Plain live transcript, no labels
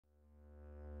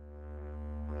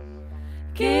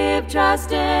Keep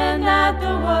trusting that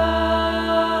the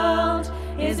world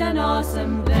is an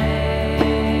awesome place.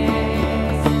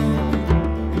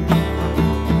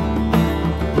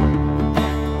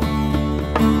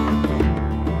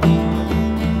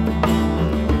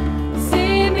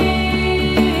 See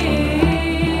me,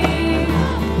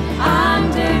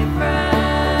 I'm different.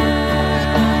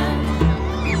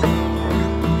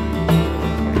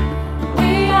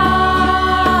 We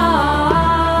are,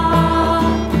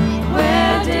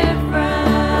 we're different.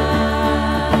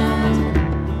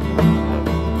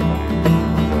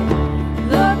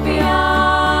 Look beyond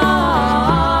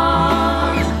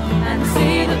and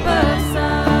see the person.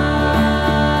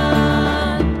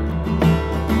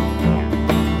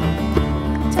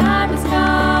 Time has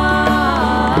come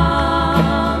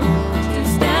to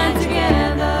stand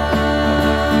together.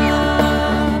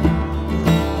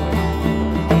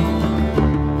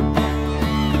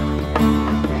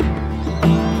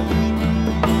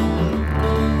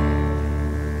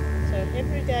 So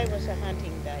every day was a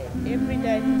hunting day. Every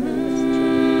day the boys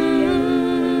children together.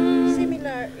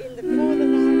 Similar in the for the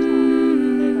night time.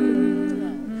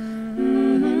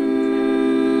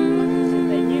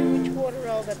 They knew which water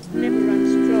roll that never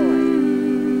runs dry.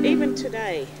 Even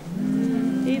today,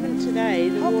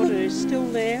 the water is still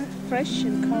there, fresh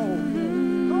and cold.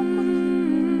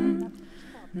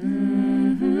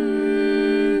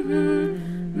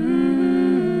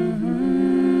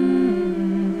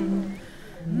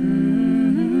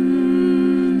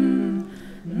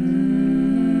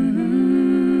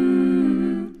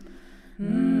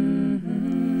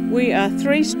 We are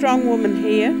 3 strong women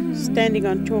here, standing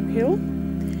on Chalk Hill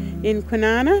in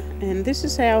Kwinana, and this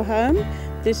is our home.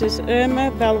 This is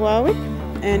Irma Balwawik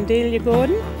and Delia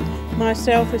Gordon.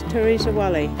 Myself is Teresa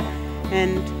Wally,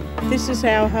 and this is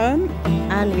our home.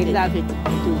 And we love it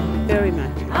too. Very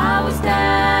much. I will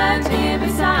stand here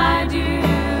beside you,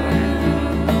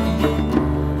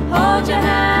 hold your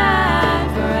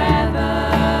hand forever.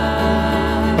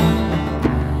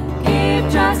 Keep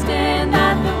trusting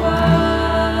that the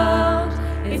world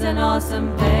is an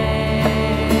awesome place.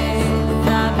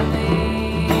 I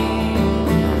believe,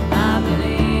 I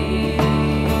believe,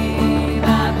 I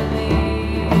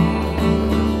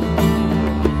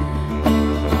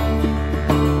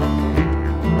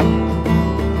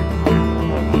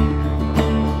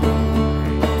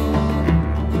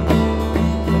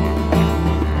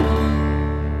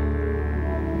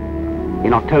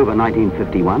In October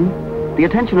 1951, the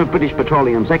attention of British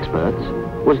Petroleum's experts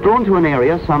was drawn to an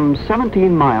area some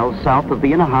 17 miles south of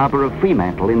the inner harbour of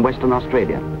Fremantle in Western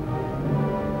Australia.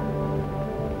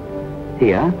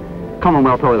 Here,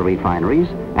 Commonwealth oil refineries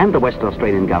and the West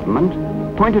Australian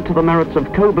government pointed to the merits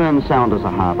of Coburn Sound as a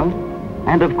harbour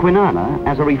and of Kwinana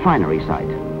as a refinery site.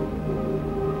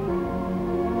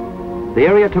 The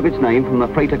area took its name from the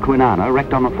freighter Kwinana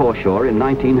wrecked on the foreshore in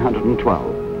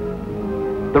 1912.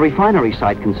 The refinery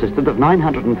site consisted of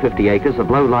 950 acres of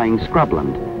low-lying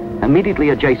scrubland, immediately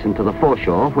adjacent to the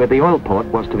foreshore where the oil port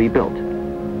was to be built.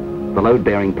 The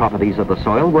load-bearing properties of the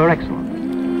soil were excellent.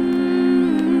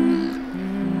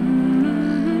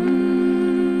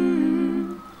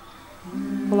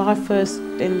 Well, I first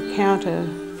encountered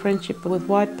friendship with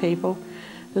white people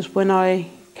was when I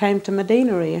came to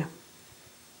Medina here.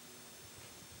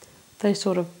 They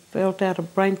sort of felt out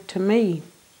of break to me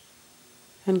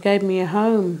and gave me a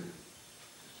home.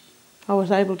 I was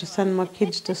able to send my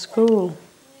kids to school.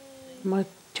 My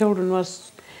children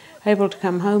was able to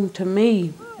come home to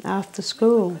me after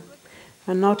school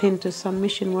and not into some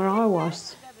mission where I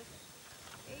was.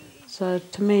 So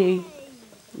to me,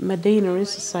 Medina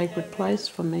is a sacred place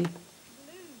for me.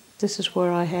 This is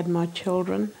where I had my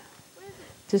children.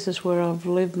 This is where I've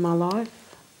lived my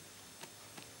life.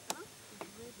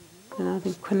 And I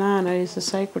think Kwinana is a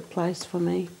sacred place for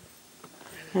me.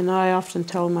 And I often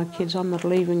tell my kids, I'm not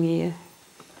leaving here.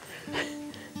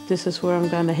 This is where I'm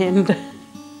going to end.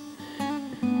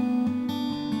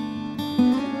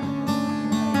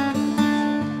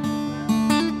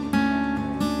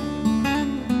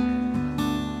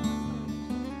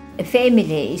 A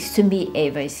family is to me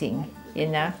everything, you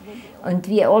know. And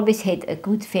we always had a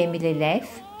good family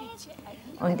life.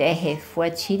 And I have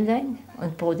 4 children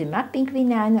and brought them up in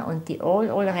Kwinana and they all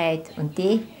right. And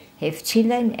they have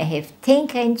children. I have 10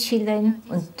 grandchildren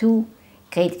and 2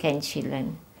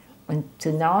 great-grandchildren. And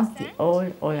so now they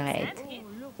all right.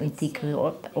 And they grew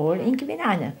up all in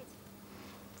Kwinana.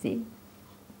 See?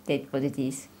 That's what it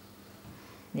is.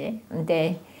 Yeah? And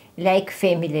I like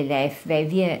family life, weil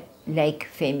wir like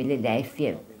family life.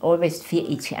 We're always for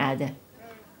each other.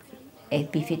 I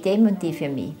be for them and they for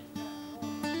me.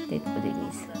 That's what it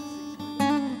is.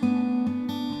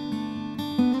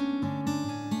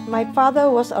 My father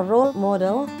was a role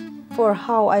model for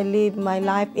how I live my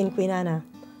life in Kwinana.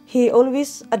 He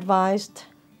always advised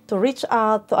to reach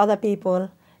out to other people,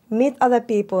 meet other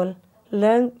people,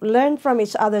 learn from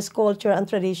each other's culture and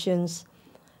traditions,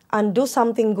 and do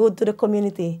something good to the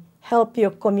community. Help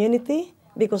your community,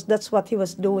 because that's what he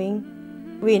was doing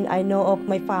when I know of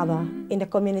my father in the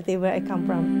community where I come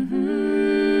from.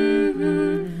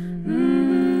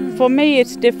 For me,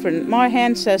 it's different. My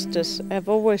ancestors have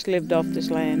always lived off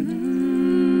this land.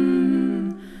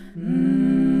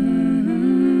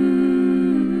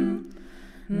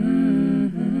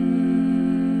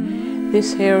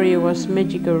 This area was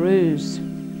Medjugorje's.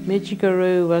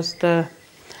 Medjugorje was the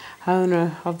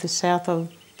owner of the south of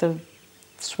the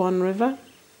Swan River,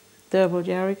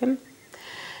 Derbyl-Yarrigan,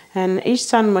 and his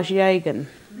son was Yagan.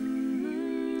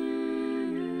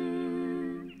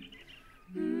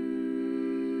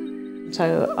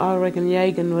 So I reckon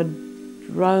Yagan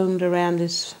would roamed around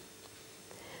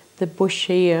the bush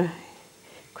here,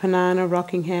 Kwinana,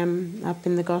 Rockingham, up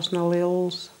in the Gosnell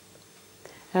Hills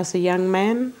as a young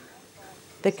man.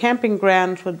 The camping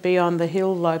grounds would be on the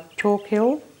hill like Chalk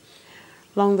Hill,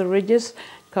 along the ridges,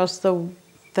 because the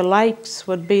lakes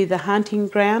would be the hunting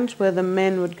grounds where the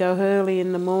men would go early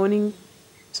in the morning.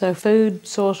 So food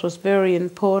source was very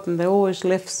important. They always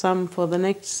left some for the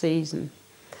next season.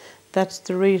 That's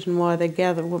the reason why they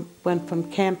went from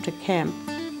camp to camp.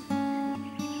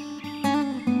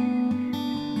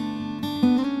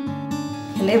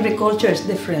 And every culture is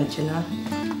different, you know.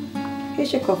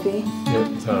 Here's your coffee. Yep,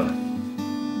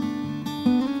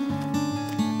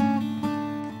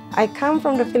 I come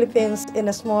from the Philippines in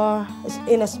a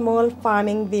small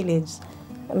farming village.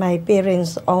 My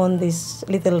parents own this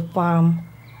little farm,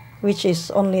 which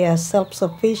is only a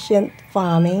self-sufficient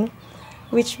farming,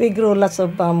 which we grow lots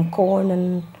of corn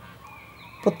and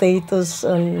potatoes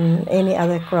and any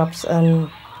other crops and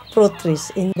fruit trees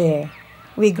in there.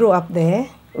 We grew up there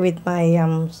with my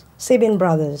 7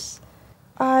 brothers.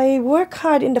 I work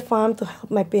hard in the farm to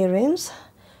help my parents.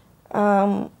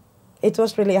 It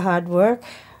was really hard work,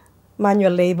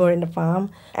 manual labor in the farm,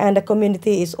 and the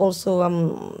community is also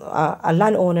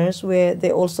landowners where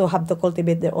they also have to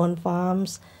cultivate their own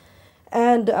farms.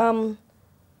 And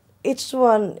each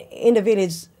one in the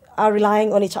village are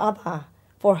relying on each other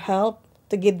for help,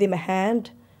 to give them a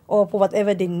hand, or for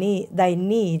whatever they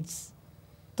needs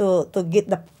to get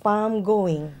the farm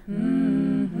going.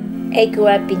 I grew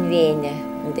up in Vienna,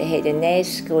 and I had a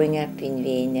nice growing up in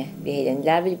Vienna. We had a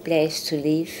lovely place to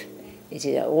live. It's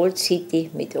an old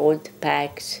city with old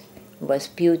parks. It was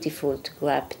beautiful to grow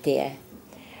up there.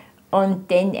 And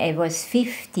then I was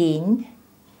 15,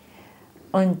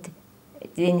 and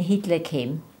then Hitler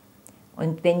came.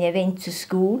 And when I went to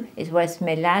school, it was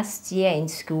my last year in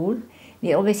school,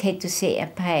 we always had to say a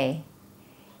prayer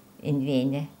in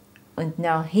Vienna. And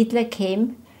now Hitler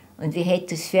came, and we had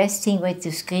to first thing was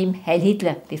to scream Heil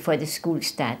Hitler before the school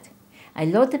started. A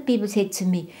lot of people said to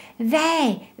me,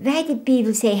 why? Why did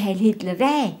people say Heil Hitler?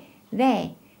 Why?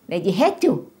 Why? Well, you had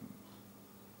to.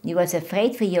 You was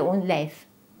afraid for your own life.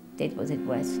 That was it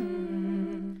was.